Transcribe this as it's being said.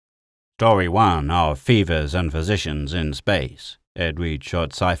Story 1 of Fevers and Physicians in Space, Ed Reed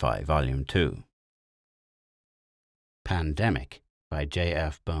Short Sci-Fi, Volume 2. Pandemic by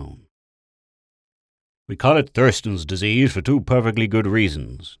J.F. Bone. "We call it Thurston's disease for two perfectly good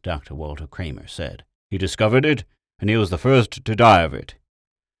reasons," Dr. Walter Kramer said. "He discovered it, and he was the first to die of it."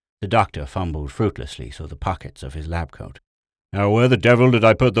 The doctor fumbled fruitlessly through the pockets of his lab coat. "Now where the devil did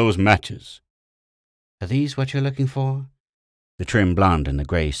I put those matches?" "Are these what you're looking for?" the trim blonde in the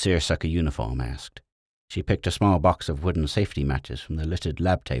grey seersucker uniform asked. She picked a small box of wooden safety matches from the littered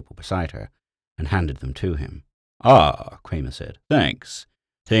lab table beside her and handed them to him. "Ah," Kramer said. "Thanks.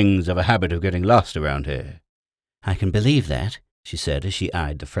 Things have a habit of getting lost around here." "I can believe that," she said as she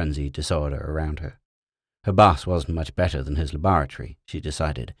eyed the frenzied disorder around her. Her boss wasn't much better than his laboratory, she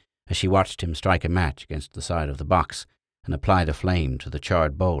decided, as she watched him strike a match against the side of the box and apply the flame to the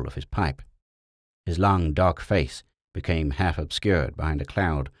charred bowl of his pipe. His long, dark face became half obscured behind a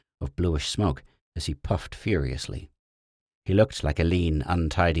cloud of bluish smoke as he puffed furiously. He looked like a lean,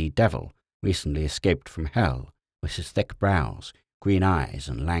 untidy devil recently escaped from hell, with his thick brows, green eyes,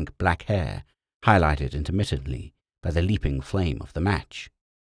 and lank black hair highlighted intermittently by the leaping flame of the match.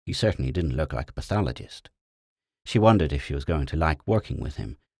 He certainly didn't look like a pathologist. She wondered if she was going to like working with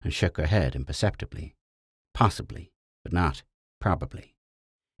him, and shook her head imperceptibly. Possibly, but not probably.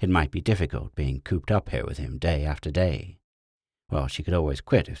 It might be difficult being cooped up here with him day after day. Well, she could always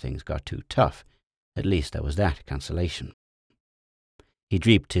quit if things got too tough. At least there was that consolation. He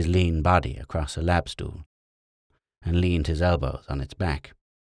drooped his lean body across a lab stool and leaned his elbows on its back.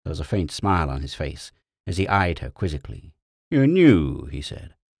 There was a faint smile on his face as he eyed her quizzically. "You're new," he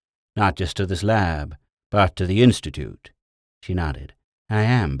said. "Not just to this lab, but to the Institute." She nodded. "I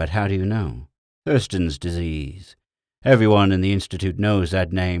am, but how do you know?" "Thurston's disease. Everyone in the Institute knows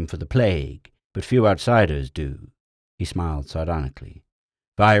that name for the plague, but few outsiders do." He smiled sardonically.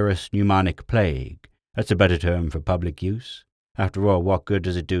 "Virus pneumonic plague. That's a better term for public use. After all, what good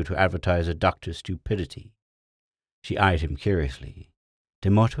does it do to advertise a doctor's stupidity?" She eyed him curiously.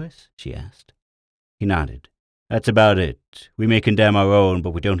 "De mortuis?" she asked. He nodded. "That's about it. We may condemn our own,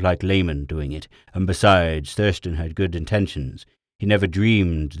 but we don't like laymen doing it. And besides, Thurston had good intentions. He never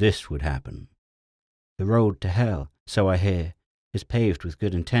dreamed this would happen." "The road to hell, so I hear, is paved with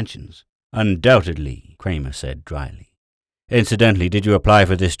good intentions." "Undoubtedly," Kramer said dryly. "Incidentally, did you apply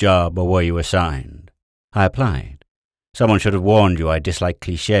for this job, or were you assigned?" "I applied." "Someone should have warned you I dislike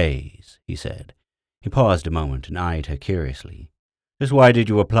clichés," he said. He paused a moment and eyed her curiously. "Just why did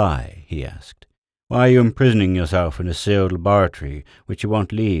you apply?" he asked. "Why are you imprisoning yourself in a sealed laboratory which you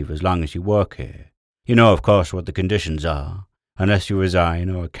won't leave as long as you work here? You know, of course, what the conditions are. Unless you resign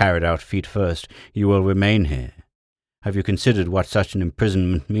or are carried out feet first, you will remain here. Have you considered what such an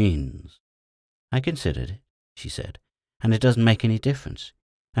imprisonment means?" "I considered it," she said, "and it doesn't make any difference.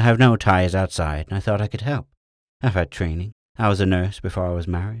 I have no ties outside, and I thought I could help. I've had training. I was a nurse before I was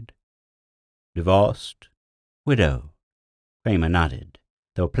married." "Divorced?" "Widow." Kramer nodded.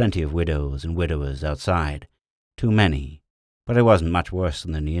 There were plenty of widows and widowers outside. Too many. But it wasn't much worse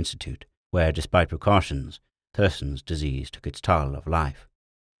than in the Institute, where, despite precautions, Thurston's disease took its toll of life.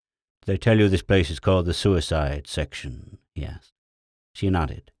 "Did they tell you this place is called the suicide section?" he asked. She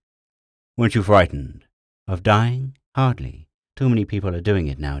nodded. "Weren't you frightened?" "Of dying? Hardly. Too many people are doing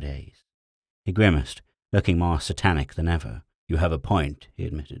it nowadays." He grimaced, looking more satanic than ever. "You have a point," he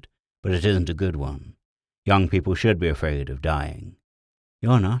admitted, "but it isn't a good one. Young people should be afraid of dying."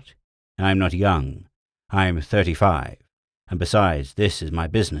 "You're not." "I'm not young. I'm 35. And besides, this is my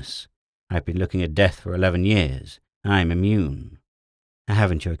business. I've been looking at death for 11 years. I'm immune." "I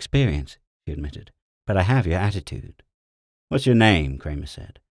haven't your experience," she admitted, "but I have your attitude." "What's your name?" Kramer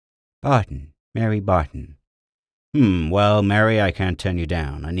said. "Barton. Mary Barton." Well, Mary, I can't turn you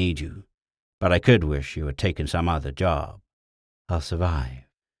down. I need you. But I could wish you had taken some other job." "I'll survive."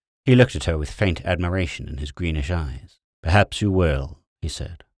 He looked at her with faint admiration in his greenish eyes. "Perhaps you will," he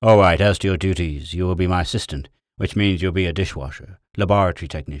said. "All right, as to your duties, you will be my assistant, which means you'll be a dishwasher, laboratory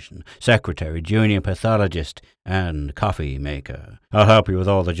technician, secretary, junior pathologist, and coffee maker. I'll help you with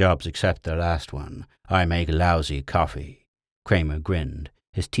all the jobs except the last one. I make lousy coffee." Kramer grinned,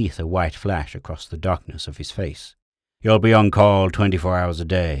 his teeth a white flash across the darkness of his face. "You'll be on call 24 hours a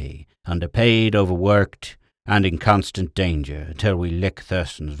day, underpaid, overworked, and in constant danger until we lick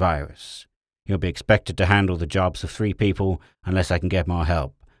Thurston's virus. You'll be expected to handle the jobs of 3 people unless I can get more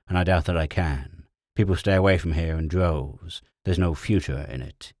help, and I doubt that I can. People stay away from here in droves. There's no future in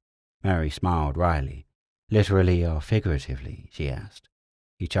it." Mary smiled wryly. "Literally or figuratively?" she asked.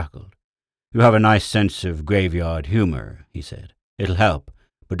 He chuckled. "You have a nice sense of graveyard humor," he said. "It'll help,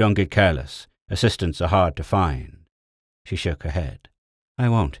 but don't get careless. Assistants are hard to find." She shook her head. "I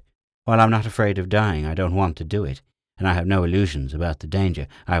won't. While I'm not afraid of dying, I don't want to do it, and I have no illusions about the danger.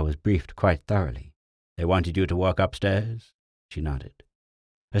 I was briefed quite thoroughly. They wanted you to walk upstairs? She nodded.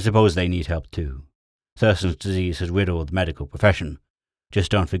 I suppose they need help too. Thurston's disease has riddled the medical profession.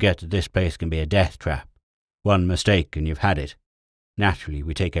 Just don't forget that this place can be a death trap. One mistake and you've had it. Naturally,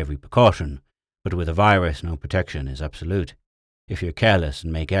 we take every precaution, but with a virus, no protection is absolute. If you're careless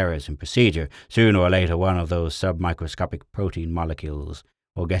and make errors in procedure, sooner or later one of those submicroscopic protein molecules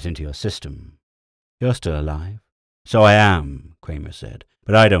will get into your system. You're still alive? So I am, Kramer said,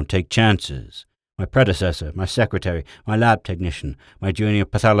 but I don't take chances. My predecessor, my secretary, my lab technician, my junior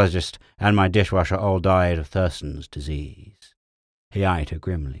pathologist, and my dishwasher all died of Thurston's disease. He eyed her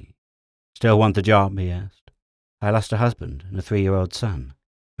grimly. Still want the job? He asked. I lost a husband and a 3-year-old son,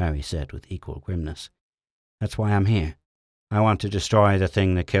 Mary said with equal grimness. That's why I'm here. I want to destroy the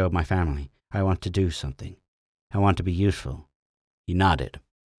thing that killed my family. I want to do something. I want to be useful. He nodded.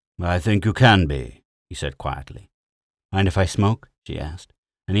 I think you can be, he said quietly. Mind if I smoke? She asked.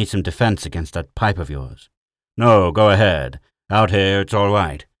 I need some defense against that pipe of yours. No, go ahead. Out here it's all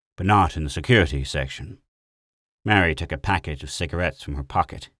right, but not in the security section. Mary took a package of cigarettes from her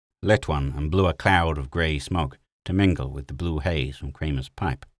pocket, lit one, and blew a cloud of grey smoke to mingle with the blue haze from Kramer's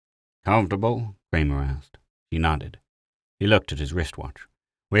pipe. Comfortable? Kramer asked. He nodded. He looked at his wristwatch.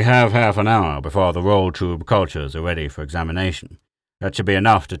 We have half an hour before the roll tube cultures are ready for examination. That should be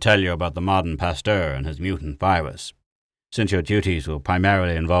enough to tell you about the modern Pasteur and his mutant virus. Since your duties will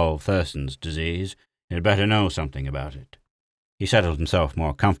primarily involve Thurston's disease, you'd better know something about it. He settled himself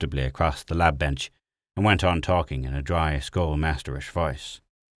more comfortably across the lab bench and went on talking in a dry, schoolmasterish voice.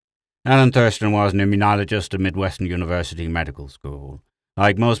 Alan Thurston was an immunologist at Midwestern University Medical School.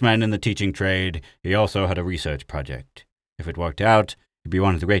 Like most men in the teaching trade, he also had a research project. If it worked out, he'd be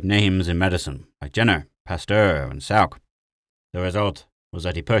one of the great names in medicine, like Jenner, Pasteur, and Salk. The result was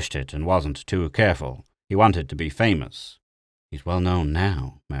that he pushed it and wasn't too careful. He wanted to be famous. He's well known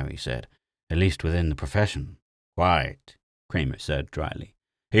now, Mary said, at least within the profession. Quite, Kramer said dryly.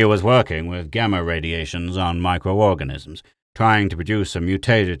 He was working with gamma radiations on microorganisms, trying to produce a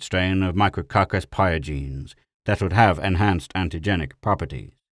mutated strain of Micrococcus pyogenes that would have enhanced antigenic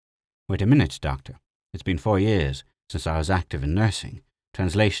properties. Wait a minute, Doctor. It's been 4 years since I was active in nursing.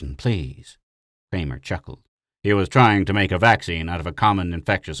 Translation, please. Kramer chuckled. He was trying to make a vaccine out of a common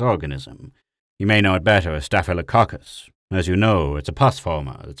infectious organism. You may know it better as Staphylococcus. As you know, it's a pus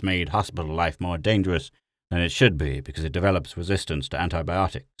former that's made hospital life more dangerous than it should be because it develops resistance to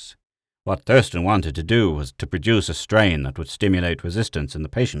antibiotics. What Thurston wanted to do was to produce a strain that would stimulate resistance in the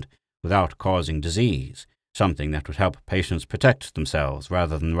patient without causing disease, something that would help patients protect themselves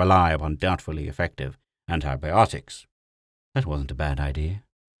rather than rely upon doubtfully effective antibiotics. That wasn't a bad idea.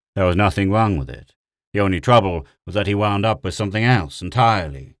 There was nothing wrong with it. The only trouble was that he wound up with something else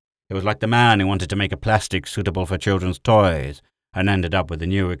entirely. It was like the man who wanted to make a plastic suitable for children's toys and ended up with a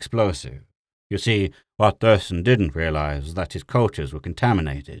new explosive. You see, what Thurston didn't realize was that his cultures were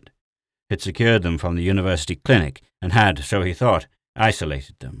contaminated. It secured them from the university clinic and had, so he thought,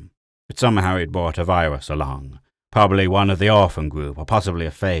 isolated them. But somehow he'd brought a virus along, probably one of the orphan group or possibly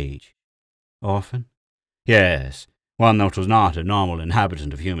a phage. Orphan? Yes, one that was not a normal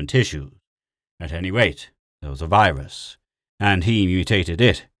inhabitant of human tissues. At any rate, there was a virus, and he mutated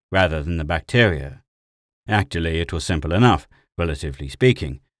it rather than the bacteria. Actually, it was simple enough, relatively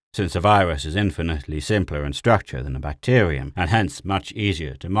speaking, since a virus is infinitely simpler in structure than a bacterium, and hence much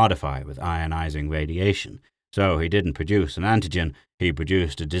easier to modify with ionizing radiation. So he didn't produce an antigen, he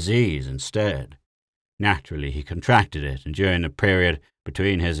produced a disease instead. Naturally, he contracted it, and during the period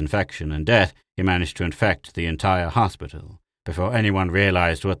between his infection and death, he managed to infect the entire hospital. Before anyone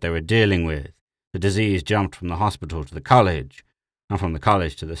realized what they were dealing with, the disease jumped from the hospital to the college, and from the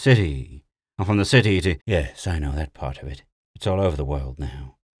college to the city, and from the city to— Yes, I know that part of it. It's all over the world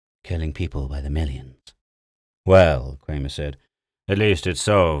now, killing people by the millions. Well, Kramer said, at least it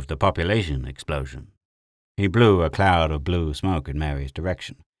solved the population explosion. He blew a cloud of blue smoke in Mary's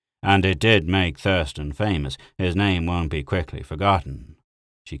direction. And it did make Thurston famous. His name won't be quickly forgotten.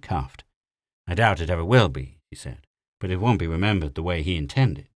 She coughed. I doubt it ever will be, she said, but it won't be remembered the way he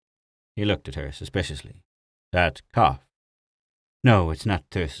intended. He looked at her suspiciously. That cough? No, it's not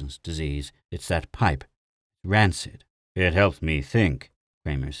Thurston's disease. It's that pipe. Rancid. It helps me think,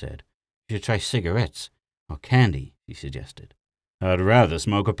 Kramer said. You should try cigarettes. Or candy, she suggested. I'd rather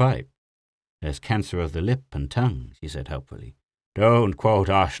smoke a pipe. There's cancer of the lip and tongue, she said helpfully. Don't quote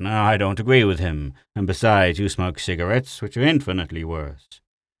Oshner. I don't agree with him. And besides, you smoke cigarettes, which are infinitely worse.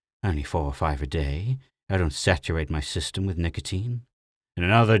 Only 4 or 5 a day. I don't saturate my system with nicotine. In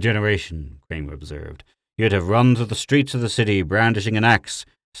another generation, Kramer observed, you'd have run through the streets of the city brandishing an axe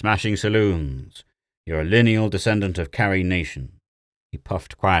Smashing saloons. You're a lineal descendant of Carrie Nation. He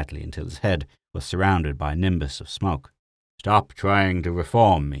puffed quietly until his head was surrounded by a nimbus of smoke. Stop trying to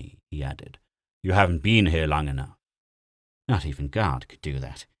reform me, he added. You haven't been here long enough. Not even God could do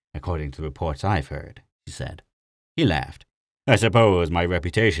that, according to the reports I've heard, she said. He laughed. I suppose my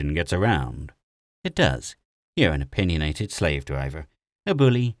reputation gets around. It does. You're an opinionated slave driver, a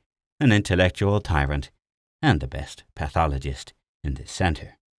bully, an intellectual tyrant, and the best pathologist in this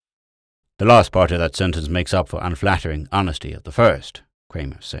center. The last part of that sentence makes up for unflattering honesty of the first,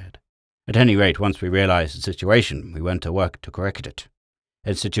 Kramer said. At any rate, once we realized the situation, we went to work to correct it.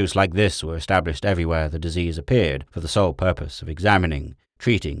 Institutes like this were established everywhere the disease appeared for the sole purpose of examining,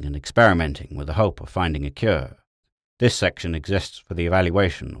 treating, and experimenting with the hope of finding a cure. This section exists for the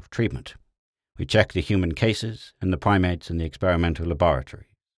evaluation of treatment. We check the human cases and the primates in the experimental laboratory.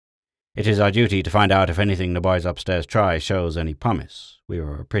 It is our duty to find out if anything the boys upstairs try shows any promise. We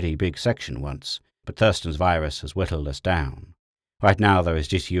were a pretty big section once, but Thurston's virus has whittled us down. Right now there is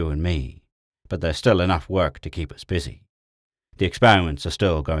just you and me, but there's still enough work to keep us busy. The experiments are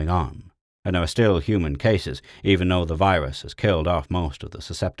still going on, and there are still human cases, even though the virus has killed off most of the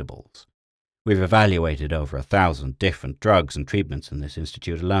susceptibles. We've evaluated over 1,000 different drugs and treatments in this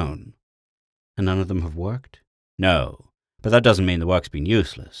institute alone. And none of them have worked? No, but that doesn't mean the work's been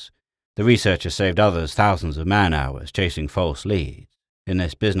useless. The research has saved others thousands of man-hours chasing false leads. In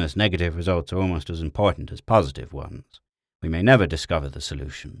this business, negative results are almost as important as positive ones. We may never discover the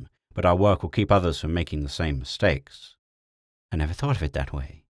solution, but our work will keep others from making the same mistakes. I never thought of it that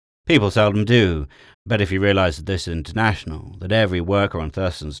way. People seldom do, but if you realize that this is international, that every worker on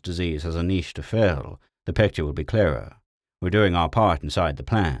Thurston's disease has a niche to fill, the picture will be clearer. We're doing our part inside the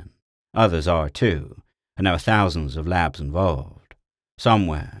plan. Others are too, and there are thousands of labs involved.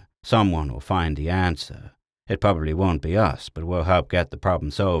 Somewhere, someone will find the answer. It probably won't be us, but we'll help get the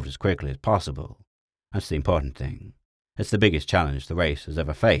problem solved as quickly as possible. That's the important thing. It's the biggest challenge the race has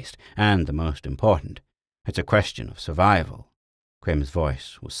ever faced, and the most important. It's a question of survival. Kramer's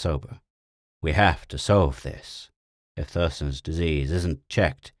voice was sober. We have to solve this. If Thurston's disease isn't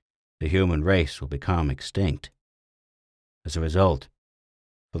checked, the human race will become extinct. As a result,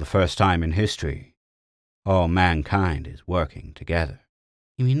 for the first time in history, all mankind is working together.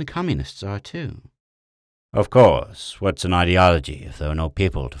 You mean the communists are too? Of course. What's an ideology if there are no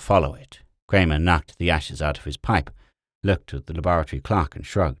people to follow it? Kramer knocked the ashes out of his pipe, looked at the laboratory clock and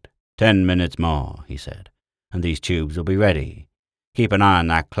shrugged. 10 minutes more, he said, and these tubes will be ready. Keep an eye on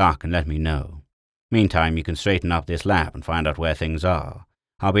that clock and let me know. Meantime, you can straighten up this lab and find out where things are.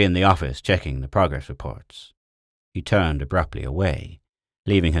 I'll be in the office checking the progress reports. He turned abruptly away,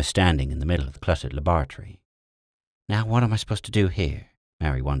 leaving her standing in the middle of the cluttered laboratory. Now what am I supposed to do here?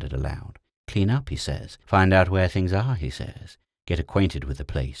 Mary wondered aloud. Clean up, he says. Find out where things are, he says. Get acquainted with the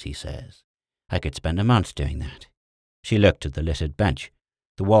place, he says. I could spend a month doing that. She looked at the littered bench,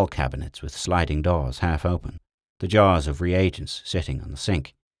 the wall cabinets with sliding doors half open, the jars of reagents sitting on the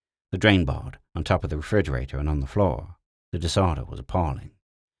sink, the drain board on top of the refrigerator and on the floor. The disorder was appalling.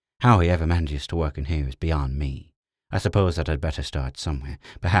 How he ever manages to work in here is beyond me. I suppose that I'd better start somewhere.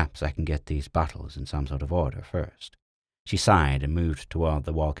 Perhaps I can get these bottles in some sort of order first. She sighed and moved toward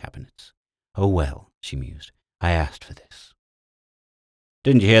the wall cabinets. Oh well, she mused. I asked for this.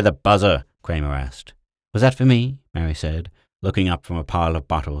 Didn't you hear the buzzer? Kramer asked. Was that for me? Mary said, looking up from a pile of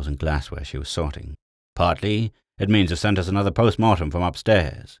bottles and glassware she was sorting. Partly. It means to send us another post-mortem from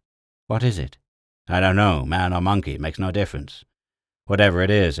upstairs. What is it? I don't know. Man or monkey, it makes no difference. Whatever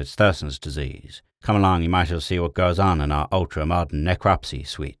it is, it's Thurston's disease. Come along, you might as well see what goes on in our ultra-modern necropsy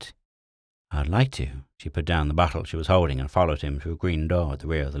suite. I'd like to. She put down the bottle she was holding and followed him to a green door at the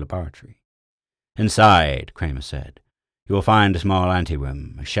rear of the laboratory. Inside, Kramer said, you will find a small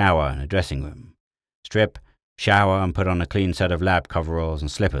anteroom, a shower and a dressing room. Strip, shower, and put on a clean set of lab coveralls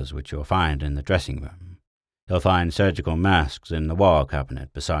and slippers which you will find in the dressing room. You'll find surgical masks in the wall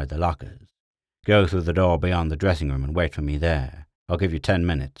cabinet beside the lockers. Go through the door beyond the dressing room and wait for me there. I'll give you 10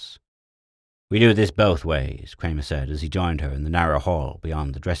 minutes. We do this both ways, Kramer said as he joined her in the narrow hall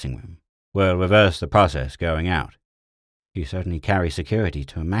beyond the dressing room. We'll reverse the process going out. You certainly carry security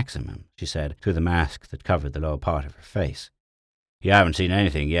to a maximum, she said, through the mask that covered the lower part of her face. You haven't seen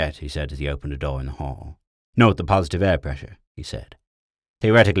anything yet, he said as he opened a door in the hall. Note the positive air pressure, he said.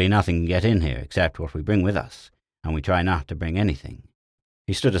 Theoretically, nothing can get in here except what we bring with us, and we try not to bring anything.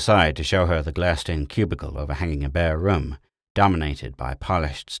 He stood aside to show her the glassed-in cubicle overhanging a bare room, dominated by a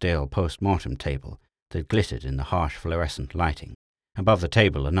polished steel post-mortem table that glittered in the harsh fluorescent lighting. Above the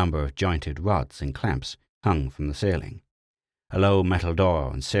table, a number of jointed rods and clamps hung from the ceiling. A low metal door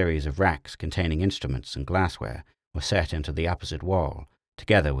and series of racks containing instruments and glassware were set into the opposite wall,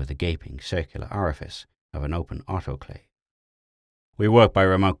 together with the gaping circular orifice of an open autoclave. "We work by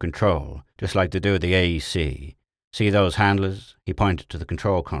remote control, just like they do at the AEC. See those handlers?" He pointed to the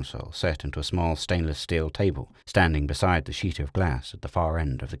control console set into a small stainless steel table standing beside the sheet of glass at the far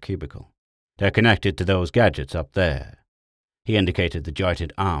end of the cubicle. "They're connected to those gadgets up there." He indicated the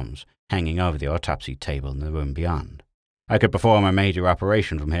jointed arms hanging over the autopsy table in the room beyond. "I could perform a major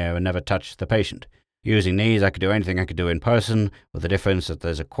operation from here and never touch the patient. Using these, I could do anything I could do in person, with the difference that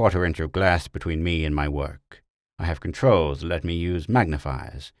there's a quarter-inch of glass between me and my work. I have controls that let me use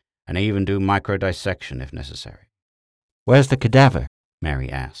magnifiers, and I even do microdissection if necessary." "Where's the cadaver?"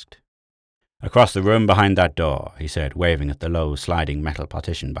 Mary asked. "Across the room behind that door," he said, waving at the low, sliding metal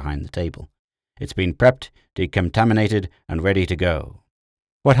partition behind the table. "It's been prepped, decontaminated, and ready to go."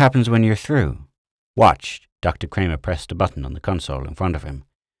 "What happens when you're through?" "Watch." Dr. Kramer pressed a button on the console in front of him.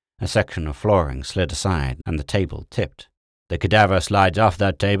 A section of flooring slid aside, and the table tipped. "The cadaver slides off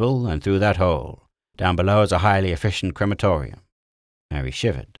that table and through that hole. Down below is a highly efficient crematorium." Mary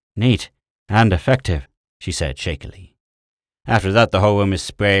shivered. "Neat. And effective," she said shakily. "After that, the whole room is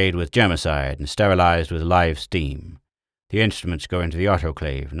sprayed with germicide and sterilized with live steam. The instruments go into the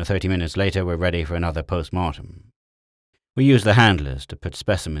autoclave, and 30 minutes later we're ready for another post-mortem. We use the handlers to put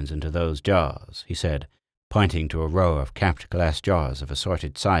specimens into those jars," he said, pointing to a row of capped glass jars of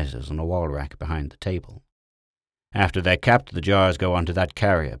assorted sizes on a wall rack behind the table. "After they're capped, the jars go onto that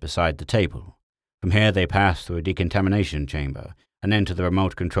carrier beside the table. From here they pass through a decontamination chamber and into the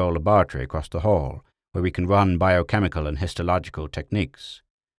remote control laboratory across the hall, where we can run biochemical and histological techniques.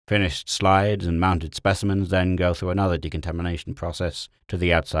 Finished slides and mounted specimens then go through another decontamination process to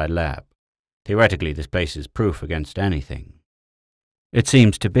the outside lab. Theoretically, this place is proof against anything." "It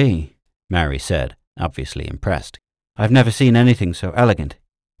seems to be," Mary said, obviously impressed. "I've never seen anything so elegant."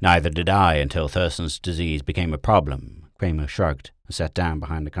 "Neither did I until Thurston's disease became a problem." Kramer shrugged and sat down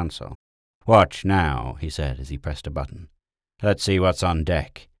behind the console. "Watch now," he said as he pressed a button. "Let's see what's on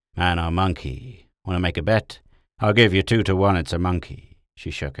deck. Man or monkey? Want to make a bet? I'll give you 2-1 it's a monkey." She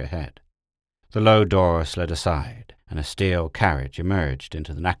shook her head. The low door slid aside, and a steel carriage emerged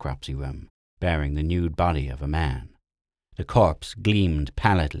into the necropsy room, bearing the nude body of a man. The corpse gleamed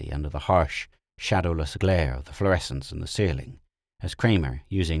pallidly under the harsh, shadowless glare of the fluorescence in the ceiling, as Kramer,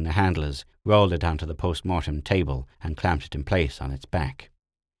 using the handlers, rolled it onto the post-mortem table and clamped it in place on its back.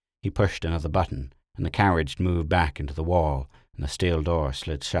 He pushed another button, and the carriage moved back into the wall, and the steel door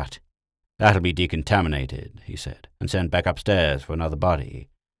slid shut. "That'll be decontaminated," he said, "and sent back upstairs for another body.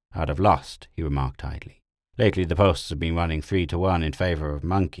 I'd have lost," he remarked idly. "Lately the posts have been running 3-1 in favor of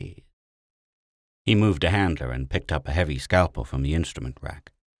monkey." He moved a handler and picked up a heavy scalpel from the instrument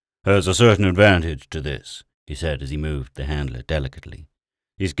rack. "There's a certain advantage to this," he said as he moved the handler delicately.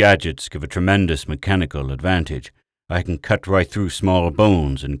 "These gadgets give a tremendous mechanical advantage. I can cut right through small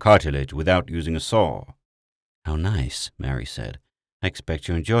bones and cartilage without using a saw." "How nice," Mary said. "I expect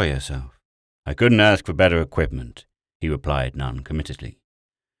you enjoy yourself." "I couldn't ask for better equipment," he replied non-committedly.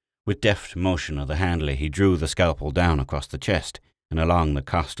 With deft motion of the handler, he drew the scalpel down across the chest and along the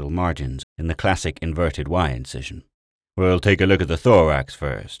costal margins in the classic inverted Y incision. "We'll take a look at the thorax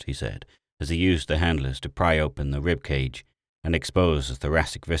first," he said, as he used the handlers to pry open the rib cage and expose the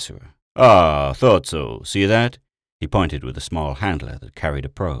thoracic viscera. "Ah, thought so. See that?" He pointed with a small handler that carried a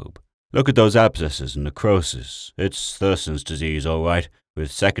probe. "Look at those abscesses and necrosis. It's Thurston's disease, all right, with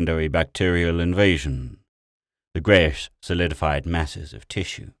secondary bacterial invasion." The grayish, solidified masses of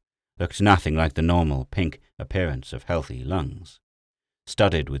tissue looked nothing like the normal pink appearance of healthy lungs.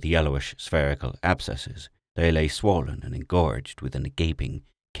 Studded with yellowish spherical abscesses, they lay swollen and engorged within the gaping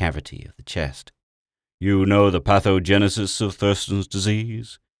cavity of the chest. "You know the pathogenesis of Thurston's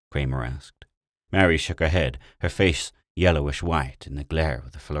disease?" Kramer asked. Mary shook her head, her face yellowish white in the glare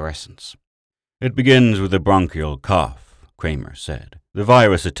of the fluorescence. "It begins with a bronchial cough," Kramer said. "The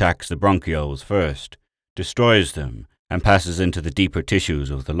virus attacks the bronchioles first, destroys them, and passes into the deeper tissues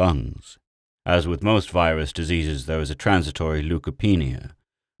of the lungs. As with most virus diseases, there is a transitory leukopenia,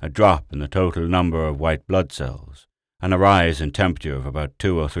 a drop in the total number of white blood cells, and a rise in temperature of about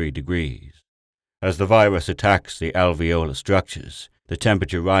 2 or 3 degrees. As the virus attacks the alveolar structures, the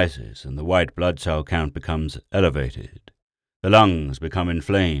temperature rises and the white blood cell count becomes elevated. The lungs become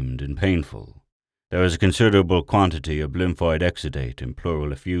inflamed and painful. There is a considerable quantity of lymphoid exudate in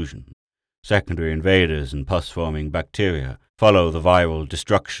pleural effusion. Secondary invaders and pus-forming bacteria follow the viral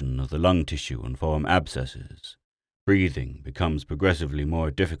destruction of the lung tissue and form abscesses. Breathing becomes progressively more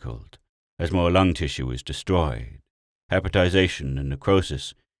difficult as more lung tissue is destroyed. Hepatization and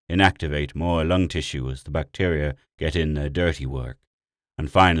necrosis inactivate more lung tissue as the bacteria get in their dirty work. And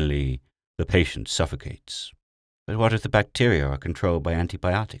finally, the patient suffocates." But what if the bacteria are controlled by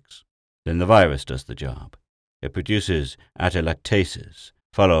antibiotics? Then the virus does the job. It produces atelectasis,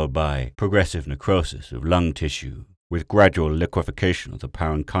 followed by progressive necrosis of lung tissue with gradual liquefaction of the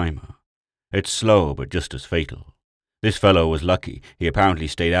parenchyma. It's slow, but just as fatal. This fellow was lucky. He apparently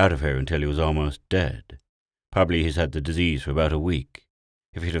stayed out of here until he was almost dead. Probably he's had the disease for about a week.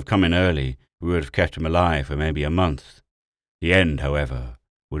 If he'd have come in early, we would have kept him alive for maybe a month. The end, however,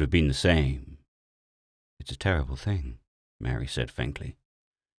 would have been the same. It's a terrible thing, Mary said faintly.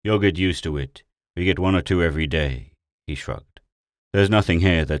 You'll get used to it. We get 1 or 2 every day, he shrugged. There's nothing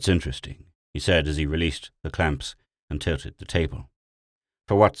here that's interesting, he said as he released the clamps and tilted the table.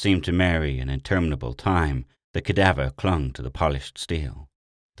 For what seemed to Mary an interminable time, the cadaver clung to the polished steel.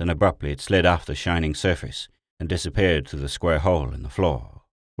 Then abruptly it slid off the shining surface and disappeared through the square hole in the floor.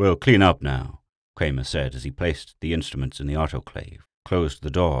 We'll clean up now, Kramer said as he placed the instruments in the autoclave, closed the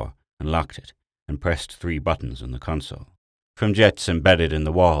door and locked it, and pressed 3 buttons on the console. From jets embedded in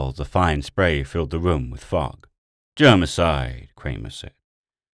the walls, the fine spray filled the room with fog. Germicide, Kramer said.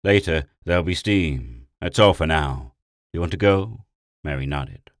 Later, there'll be steam. That's all for now. You want to go? Mary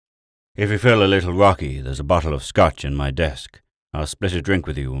nodded. If you feel a little rocky, there's a bottle of scotch in my desk. I'll split a drink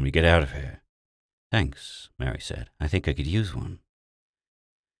with you when we get out of here. Thanks, Mary said. I think I could use one.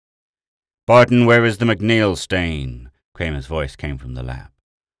 Barton, where is the McNeil stain? Kramer's voice came from the lab.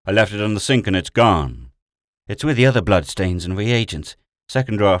 I left it on the sink and it's gone. It's with the other blood stains and reagents.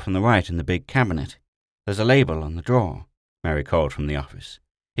 Second drawer from the right in the big cabinet. There's a label on the drawer, Mary called from the office.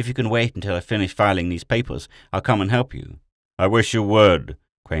 If you can wait until I finish filing these papers, I'll come and help you. I wish you would.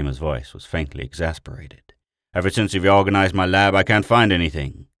 Kramer's voice was faintly exasperated. Ever since you've organized my lab, I can't find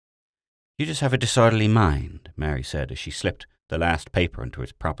anything. You just have a disorderly mind, Mary said as she slipped the last paper into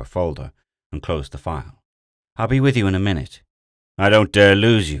its proper folder and closed the file. I'll be with you in a minute. I don't dare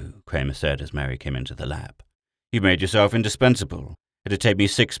lose you, Kramer said as Mary came into the lab. You've made yourself indispensable. It'd take me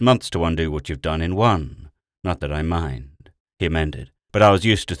 6 months to undo what you've done in 1. Not that I mind, he amended, but I was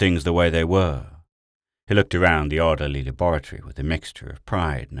used to things the way they were. He looked around the orderly laboratory with a mixture of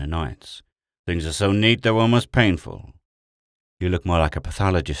pride and annoyance. Things are so neat they're almost painful. You look more like a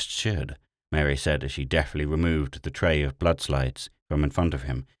pathologist should, Mary said as she deftly removed the tray of blood slides from in front of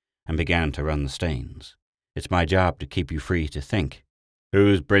him and began to run the stains. It's my job to keep you free to think.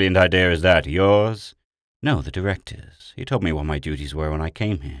 Whose brilliant idea is that, yours? No, the director's. He told me what my duties were when I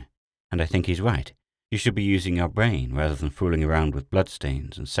came here. And I think he's right. You should be using your brain rather than fooling around with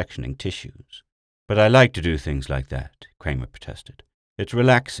bloodstains and sectioning tissues. But I like to do things like that, Kramer protested. It's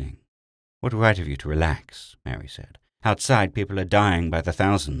relaxing. What right have you to relax? Mary said. Outside, people are dying by the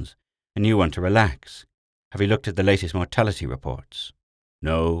thousands, and you want to relax. Have you looked at the latest mortality reports?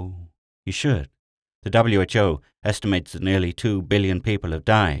 No. You should. The WHO estimates that nearly 2 billion people have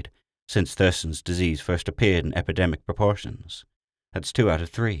died since Thurston's disease first appeared in epidemic proportions. That's 2 out of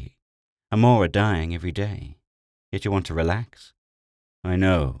 3. And more are dying every day. Yet you want to relax? I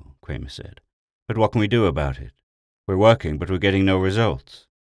know, Kramer said. But what can we do about it? We're working, but we're getting no results.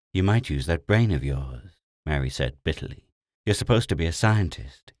 You might use that brain of yours, Mary said bitterly. You're supposed to be a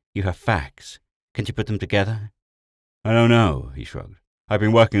scientist. You have facts. Can't you put them together? I don't know, he shrugged. I've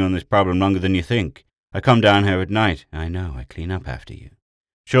been working on this problem longer than you think. I come down here at night. I know, I clean up after you.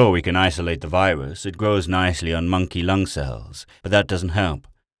 Sure, we can isolate the virus. It grows nicely on monkey lung cells, but that doesn't help.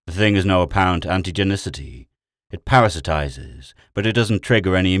 The thing has no apparent antigenicity. It parasitizes, but it doesn't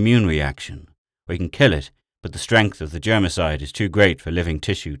trigger any immune reaction. We can kill it, but the strength of the germicide is too great for living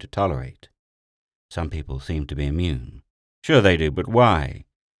tissue to tolerate. Some people seem to be immune. Sure they do, but why?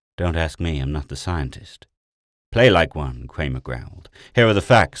 Don't ask me, I'm not the scientist. Play like one, Kramer growled. Here are the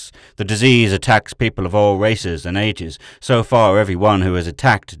facts. The disease attacks people of all races and ages. So far, everyone who is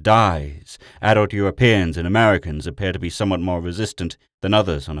attacked dies. Adult Europeans and Americans appear to be somewhat more resistant than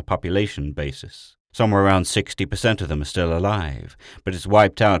others on a population basis. Somewhere around 60% of them are still alive, but it's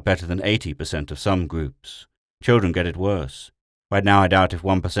wiped out better than 80% of some groups. Children get it worse. Right now I doubt if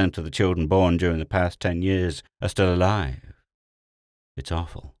 1% of the children born during the past 10 years are still alive. It's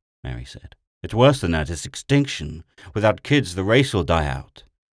awful, Mary said. It's worse than that. It's extinction. Without kids, the race will die out.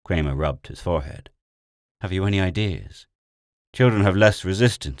 Kramer rubbed his forehead. Have you any ideas? Children have less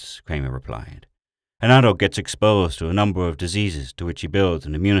resistance, Kramer replied. An adult gets exposed to a number of diseases to which he builds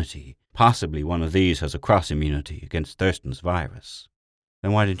an immunity. Possibly one of these has a cross-immunity against Thurston's virus.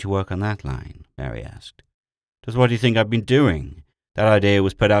 Then why didn't you work on that line? Mary asked. Just what do you think I've been doing? That idea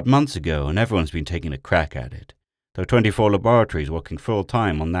was put out months ago, and everyone's been taking a crack at it. There are 24 laboratories working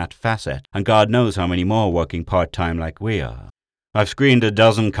full-time on that facet, and God knows how many more working part-time like we are. I've screened a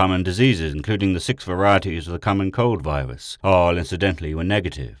dozen common diseases, including the 6 varieties of the common cold virus. All, incidentally, were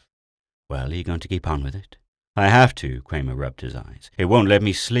negative. Well, are you going to keep on with it? I have to, Kramer rubbed his eyes. It won't let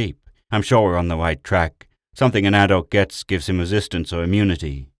me sleep. I'm sure we're on the right track. Something an adult gets gives him resistance or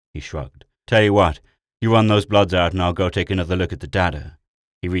immunity. He shrugged. Tell you what, you run those bloods out and I'll go take another look at the data.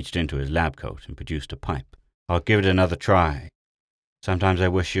 He reached into his lab coat and produced a pipe. I'll give it another try. Sometimes I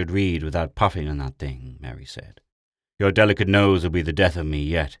wish you'd read without puffing on that thing, Mary said. Your delicate nose will be the death of me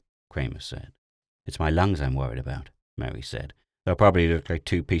yet, Kramer said. It's my lungs I'm worried about, Mary said. They'll probably look like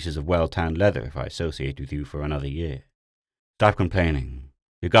 2 pieces of well-tanned leather if I associate with you for another year. Stop complaining.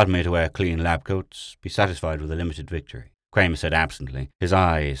 You got me to wear clean lab coats. Be satisfied with a limited victory, Kramer said absently, his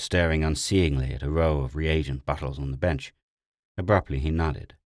eyes staring unseeingly at a row of reagent bottles on the bench. Abruptly he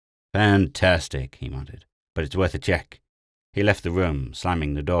nodded. Fantastic, he muttered, but it's worth a check. He left the room,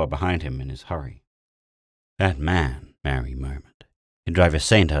 slamming the door behind him in his hurry. That man, Mary murmured. He'd drive a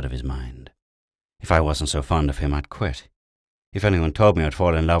saint out of his mind. If I wasn't so fond of him, I'd quit. If anyone told me I'd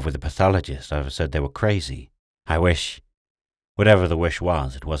fall in love with a pathologist, I'd have said they were crazy. I wish... Whatever the wish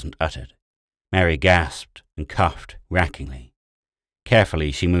was, it wasn't uttered. Mary gasped and coughed rackingly.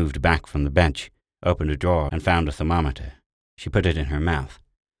 Carefully, she moved back from the bench, opened a drawer, and found a thermometer. She put it in her mouth.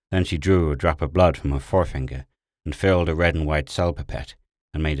 Then she drew a drop of blood from her forefinger and filled a red and white cell pipette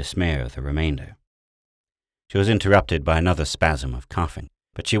and made a smear of the remainder. She was interrupted by another spasm of coughing,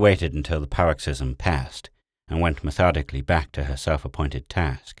 but she waited until the paroxysm passed and went methodically back to her self-appointed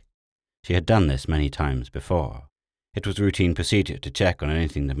task. She had done this many times before. It was routine procedure to check on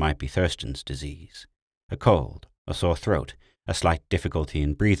anything that might be Thurston's disease. A cold, a sore throat, a slight difficulty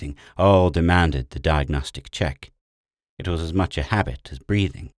in breathing, all demanded the diagnostic check. It was as much a habit as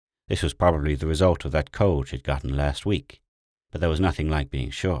breathing. This was probably the result of that cold she'd gotten last week. But there was nothing like being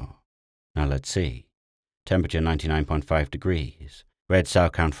sure. Now let's see. Temperature 99.5 degrees. Red cell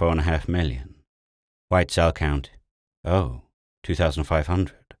count 4.5 million. White cell count,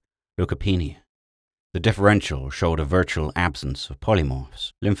 2,500. Leukopenia. The differential showed a virtual absence of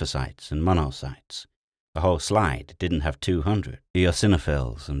polymorphs, lymphocytes, and monocytes. The whole slide didn't have 200.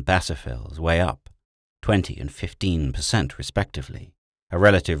 Eosinophils and basophils way up, 20 and 15% respectively. A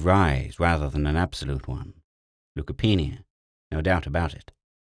relative rise rather than an absolute one. Leukopenia, no doubt about it.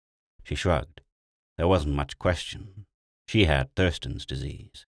 She shrugged. There wasn't much question. She had Thurston's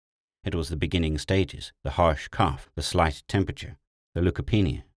disease. It was the beginning stages, the harsh cough, the slight temperature, the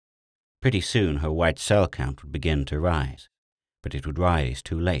leukopenia. Pretty soon her white cell count would begin to rise, but it would rise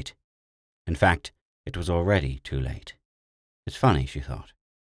too late. In fact, it was already too late. It's funny, she thought.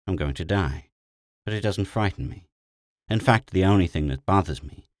 I'm going to die, but it doesn't frighten me. In fact, the only thing that bothers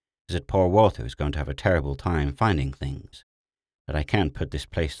me is that poor Walter is going to have a terrible time finding things. But I can't put this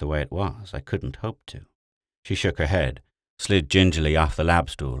place the way it was. I couldn't hope to. She shook her head, slid gingerly off the lab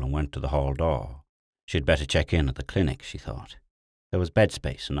stool and went to the hall door. She'd better check in at the clinic, she thought. There was bed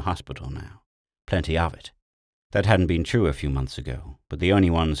space in the hospital now. Plenty of it. That hadn't been true a few months ago, but the only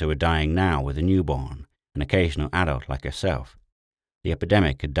ones who were dying now were the newborn, an occasional adult like herself. The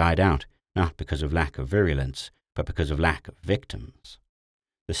epidemic had died out, not because of lack of virulence, but because of lack of victims.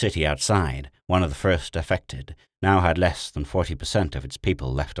 The city outside, one of the first affected, now had less than 40% of its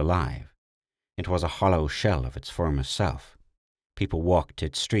people left alive. It was a hollow shell of its former self. People walked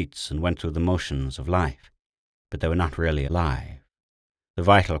its streets and went through the motions of life, but they were not really alive. The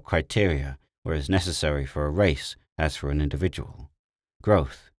vital criteria were as necessary for a race as for an individual.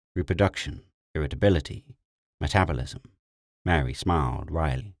 Growth, reproduction, irritability, metabolism. Mary smiled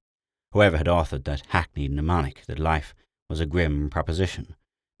wryly. Whoever had authored that hackneyed mnemonic that life was a grim proposition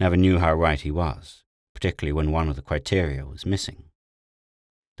never knew how right he was, particularly when one of the criteria was missing.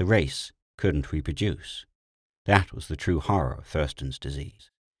 The race couldn't reproduce. That was the true horror of Thurston's disease.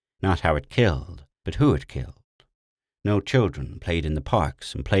 Not how it killed, but who it killed. No children played in the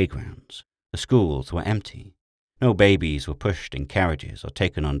parks and playgrounds. The schools were empty. No babies were pushed in carriages or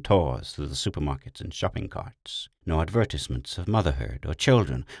taken on tours through the supermarkets and shopping carts. No advertisements of motherhood or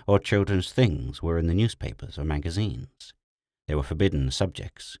children or children's things were in the newspapers or magazines. They were forbidden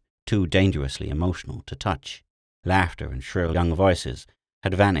subjects, too dangerously emotional to touch. Laughter and shrill young voices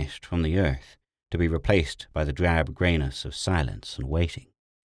had vanished from the earth to be replaced by the drab grayness of silence and waiting.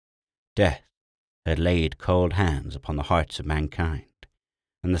 Death had laid cold hands upon the hearts of mankind,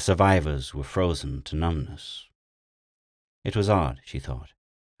 and the survivors were frozen to numbness. It was odd, she thought,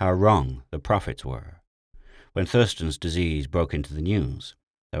 how wrong the prophets were. When Thurston's disease broke into the news,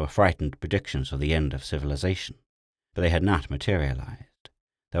 there were frightened predictions of the end of civilization, but they had not materialized.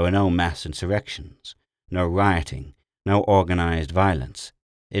 There were no mass insurrections, no rioting, no organized violence.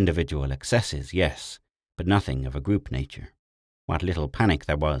 Individual excesses, yes, but nothing of a group nature. What little panic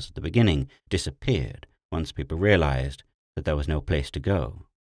there was at the beginning disappeared once people realized that there was no place to go.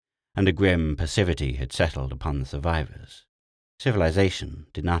 and a grim passivity had settled upon the survivors. Civilization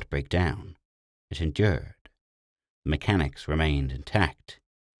did not break down. It endured. The mechanics remained intact.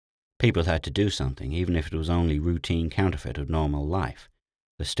 People had to do something, even if it was only routine counterfeit of normal life,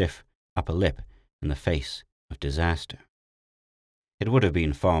 the stiff upper lip in the face of disaster. It would have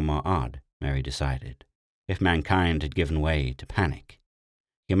been far more odd, Mary decided, if mankind had given way to panic.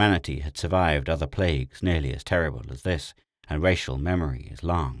 Humanity had survived other plagues nearly as terrible as this, and racial memory is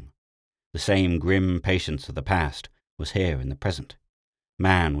long. The same grim patience of the past was here in the present.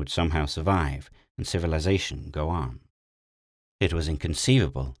 Man would somehow survive, and civilization go on. It was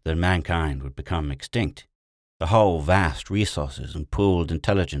inconceivable that mankind would become extinct. The whole vast resources and pooled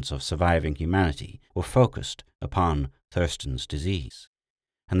intelligence of surviving humanity were focused upon Thurston's disease,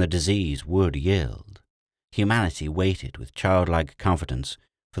 and the disease would yield. Humanity waited with childlike confidence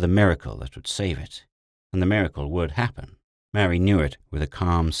for the miracle that would save it, and the miracle would happen. Mary knew it with a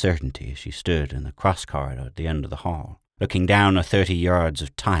calm certainty as she stood in the cross corridor at the end of the hall, looking down the 30 yards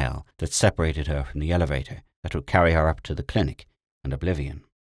of tile that separated her from the elevator that would carry her up to the clinic and oblivion.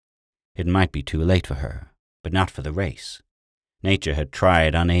 It might be too late for her, but not for the race. Nature had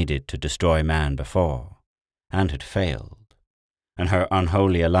tried unaided to destroy man before, and had failed, and her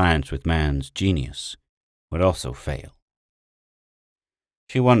unholy alliance with man's genius would also fail.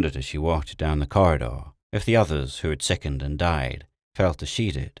 She wondered as she walked down the corridor if the others who had sickened and died felt as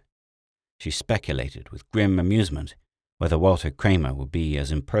she did. She speculated with grim amusement whether Walter Kramer would be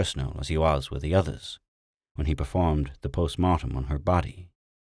as impersonal as he was with the others when he performed the post-mortem on her body.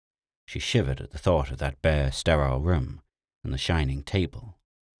 She shivered at the thought of that bare, sterile room and the shining table.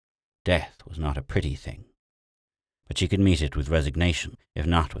 Death was not a pretty thing, but she could meet it with resignation, if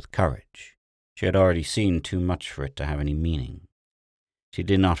not with courage. She had already seen too much for it to have any meaning. She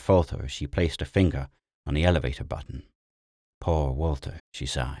did not falter as she placed a finger on the elevator button. Poor Walter, she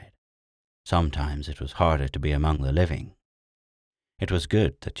sighed. Sometimes it was harder to be among the living. It was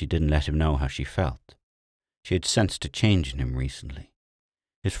good that she didn't let him know how she felt. She had sensed a change in him recently.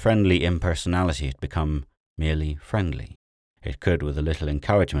 His friendly impersonality had become merely friendly. It could, with a little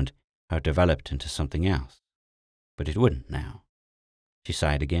encouragement, have developed into something else. But it wouldn't now. She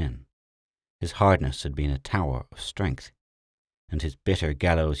sighed again. His hardness had been a tower of strength, and his bitter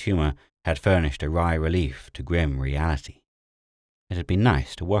gallows humor had furnished a wry relief to grim reality. It had been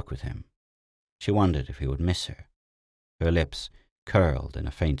nice to work with him. She wondered if he would miss her. Her lips curled in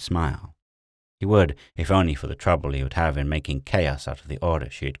a faint smile. He would, if only for the trouble he would have in making chaos out of the order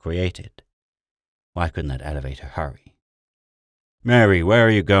she had created. Why couldn't that elevator hurry? "Mary, where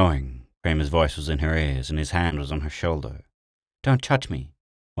are you going?" Kramer's voice was in her ears, and his hand was on her shoulder. "Don't touch me."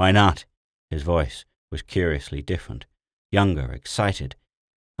 "Why not?" His voice was curiously different, younger, excited.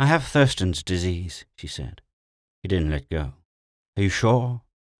 "I have Thurston's disease," she said. He didn't let go. "Are you sure?"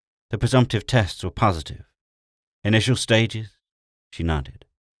 "The presumptive tests were positive." "Initial stages?" She nodded.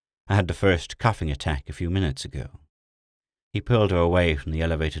 "I had the first coughing attack a few minutes ago." He pulled her away from the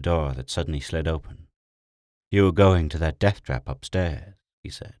elevator door that suddenly slid open. "You were going to that death trap upstairs," he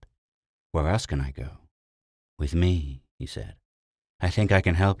said. "Where else can I go?" "With me," he said. "I think I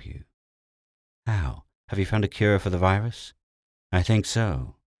can help you." "How? Have you found a cure for the virus?" "I think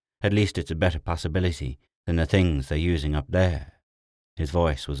so. At least it's a better possibility than the things they're using up there." His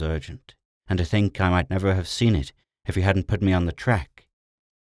voice was urgent. "And to think I might never have seen it if you hadn't put me on the track."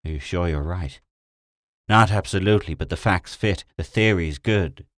 "Are you sure you're right?" "Not absolutely, but the facts fit. The theory's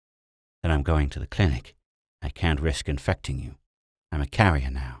good." "Then I'm going to the clinic. I can't risk infecting you. I'm a carrier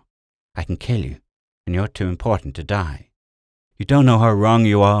now. I can kill you, and you're too important to die." "You don't know how wrong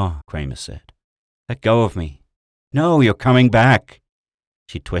you are," Kramer said. "Let go of me." "No, you're coming back."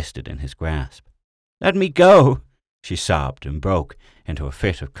 She twisted in his grasp. "Let me go," she sobbed and broke into a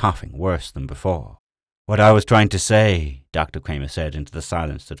fit of coughing worse than before. "What I was trying to say," Dr. Kramer said into the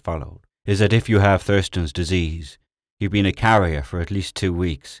silence that followed, "is that if you have Thurston's disease, you've been a carrier for at least 2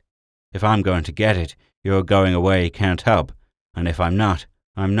 weeks. If I'm going to get it, your going away can't help, and if I'm not,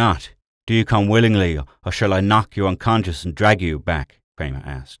 I'm not. Do you come willingly, or shall I knock you unconscious and drag you back?" Kramer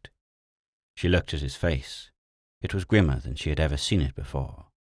asked. She looked at his face. It was grimmer than she had ever seen it before.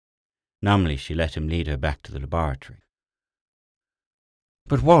 Numbly, she let him lead her back to the laboratory.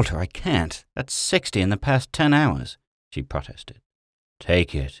 "But Walter, I can't. That's 60 in the past 10 hours, she protested.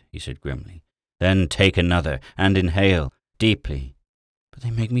 "Take it," he said grimly. "Then take another, and inhale, deeply." "But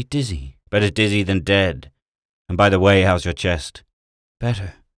they make me dizzy." "Better dizzy than dead. And by the way, how's your chest?"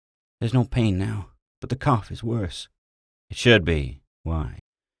 "Better. There's no pain now, but the cough is worse." "It should be. Why?"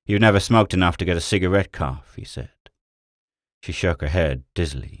 "You've never smoked enough to get a cigarette cough," he said. She shook her head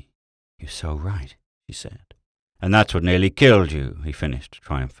dizzily. "You're so right," she said. And that's what nearly killed you, he finished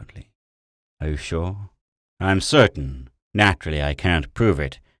triumphantly. Are you sure? I'm certain. Naturally, I can't prove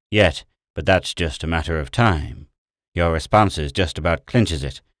it, yet, but that's just a matter of time. Your responses just about clinches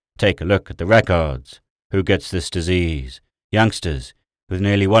it. Take a look at the records. Who gets this disease? Youngsters, with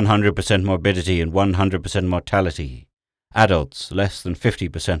nearly 100% morbidity and 100% mortality. Adults, less than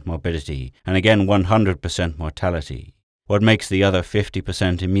 50% morbidity, and again 100% mortality. What makes the other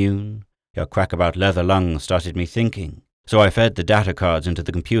 50% immune? Your crack-about leather lungs started me thinking. So I fed the data cards into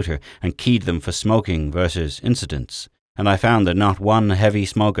the computer and keyed them for smoking versus incidence, and I found that not one heavy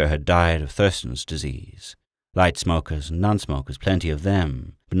smoker had died of Thurston's disease. Light smokers and non-smokers, plenty of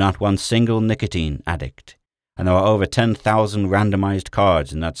them, but not one single nicotine addict. And there were over 10,000 randomized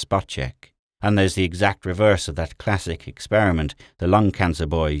cards in that spot check. And there's the exact reverse of that classic experiment the lung cancer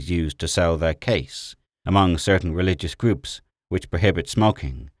boys used to sell their case. Among certain religious groups, which prohibit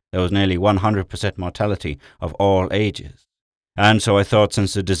smoking, there was nearly 100% mortality of all ages. And so I thought,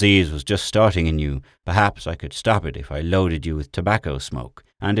 since the disease was just starting in you, perhaps I could stop it if I loaded you with tobacco smoke.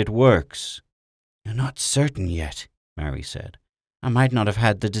 And it works. You're not certain yet, Mary said. I might not have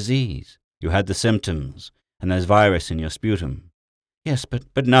had the disease. You had the symptoms, and there's virus in your sputum. Yes,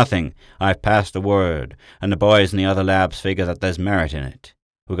 but nothing. I've passed the word, and the boys in the other labs figure that there's merit in it.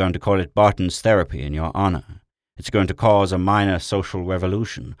 We're going to call it Barton's therapy in your honor. It's going to cause a minor social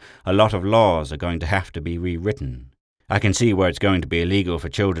revolution. A lot of laws are going to have to be rewritten. I can see where it's going to be illegal for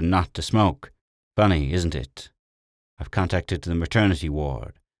children not to smoke. Funny, isn't it? I've contacted the maternity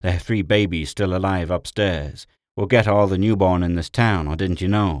ward. They have 3 babies still alive upstairs. We'll get all the newborn in this town, or didn't you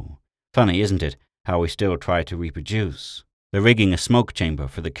know? Funny, isn't it, how we still try to reproduce? They're rigging a smoke chamber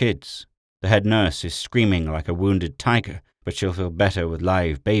for the kids. The head nurse is screaming like a wounded tiger, but she'll feel better with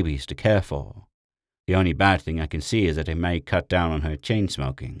live babies to care for. The only bad thing I can see is that it may cut down on her chain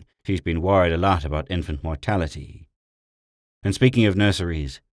smoking. She's been worried a lot about infant mortality. And speaking of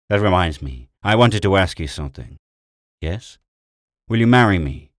nurseries, that reminds me, I wanted to ask you something. Yes? Will you marry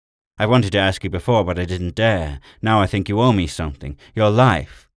me? I wanted to ask you before, but I didn't dare. Now I think you owe me something, your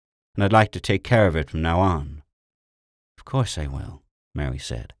life, and I'd like to take care of it from now on. Of course I will, Mary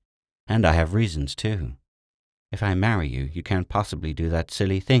said, and I have reasons too. If I marry you, you can't possibly do that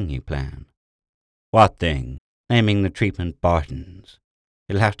silly thing you plan. What thing? Naming the treatment Barton's.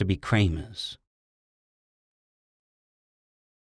 It'll have to be Kramer's.